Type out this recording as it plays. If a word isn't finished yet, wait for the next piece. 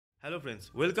Hello friends,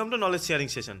 welcome to knowledge sharing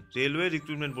session. Railway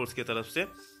recruitment board की तरफ से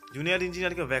junior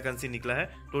engineer का वैकेंसी निकला है।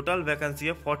 टोटल वैकेंसी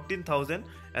है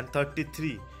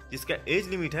 14,033, जिसका एज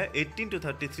लिमिट है 18 to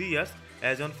 33 ईयर्स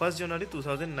एज ऑन 1 जनवरी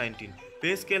 2019।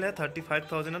 पे स्केल है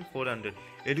 35,400।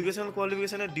 एजुकेशनल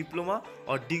क्वालिफिकेशन है डिप्लोमा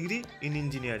और degree in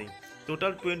engineering.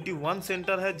 Total 21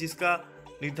 centre है, जिसका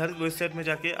निर्धारित वेबसाइट में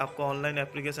जाके आपको ऑनलाइन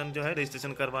एप्लीकेशन जो है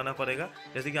रजिस्ट्रेशन करवाना पड़ेगा,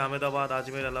 जैसे कि अहमदाबाद,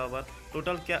 अजमेर, इलाहाबाद।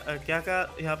 टोटल क्या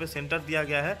यहाँ पे सेंटर दिया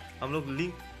गया है, हम लोग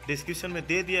लिंक डिस्क्रिप्शन में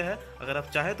दे दिया है। अगर आप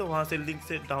चाहें तो वहाँ से लिंक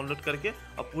से डाउनलोड करके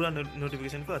आप पूरा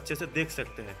नोटिफिकेशन को अच्छे से देख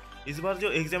सकते हैं। इस बार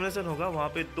जो एग्जामिनेशन होगा वहाँ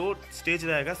पे 2 स्टेज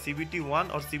रहेगा, CBT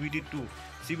 1 और CBT 2।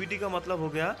 CBT का मतलब हो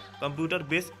गया कंप्यूटर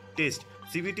बेस्ड टेस्ट।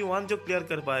 CBT 1 जो क्लियर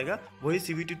कर पाएगा वही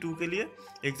CBT 2 के लिए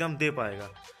एग्ज़ाम दे पाएगा।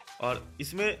 और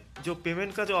इसमें जो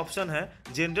पेमेंट का जो ऑप्शन है,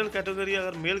 जनरल कैटेगरी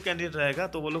अगर मेल कैंडिडेट रहेगा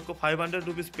तो वो लोग को 500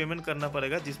 रुपीज़ पेमेंट करना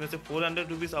पड़ेगा, जिसमें से 400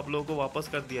 रुपीज़ आप लोगों को वापस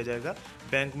कर दिया जाएगा,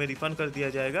 बैंक में रिफंड कर दिया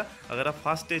जाएगा अगर आप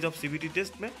first stage of CBT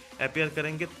test में अपेयर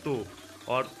करेंगे तो।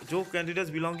 और जो candidates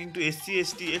belonging to SC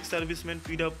ST, ex serviceman,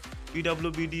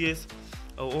 PWBDS,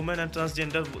 women and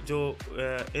transgender जो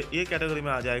ये कैटेगरी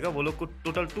में आ जाएगा, वो लोग को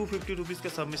टोटल 250 रुपीज़ का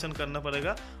सबमिशन करना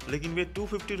पड़ेगा। लेकिन वे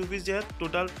 250 रुपीज़ जो है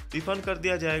टोटल रिफंड कर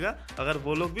दिया जाएगा अगर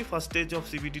वो लोग भी first stage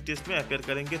of CBT test में अपेयर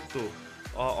करेंगे तो।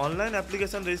 ऑनलाइन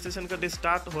एप्लीकेशन रजिस्ट्रेशन का डेट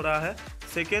स्टार्ट हो रहा है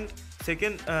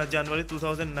 2 जनवरी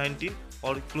 2019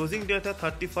 और क्लोजिंग डेट है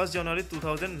 31 जनवरी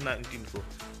 2019 को।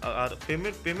 और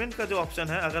पेमेंट का जो ऑप्शन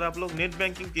है, अगर आप लोग net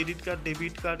banking, credit card,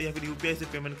 debit card या फिर UPI से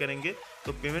पेमेंट करेंगे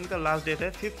तो पेमेंट का लास्ट डेट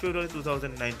है 5 फरवरी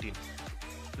 2019।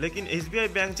 लेकिन SBI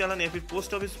बैंक चालान या फिर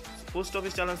पोस्ट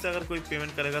ऑफिस चालान से अगर कोई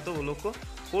पेमेंट करेगा तो वो लोग को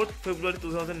 4 फरवरी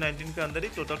 2019 के अंदर ही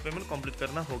टोटल पेमेंट कंप्लीट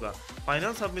करना होगा।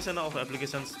 फाइनल सबमिशन ऑफ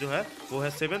एप्लीकेशंस जो है वो है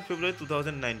 7 फरवरी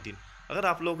 2019। अगर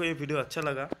आप लोगों को ये वीडियो अच्छा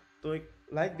लगा तो एक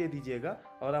लाइक दे दीजिएगा,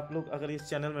 और आप लोग अगर इस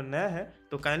चैनल में नया है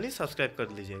तो काइंडली सब्सक्राइब कर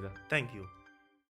लीजिएगा। Thank you.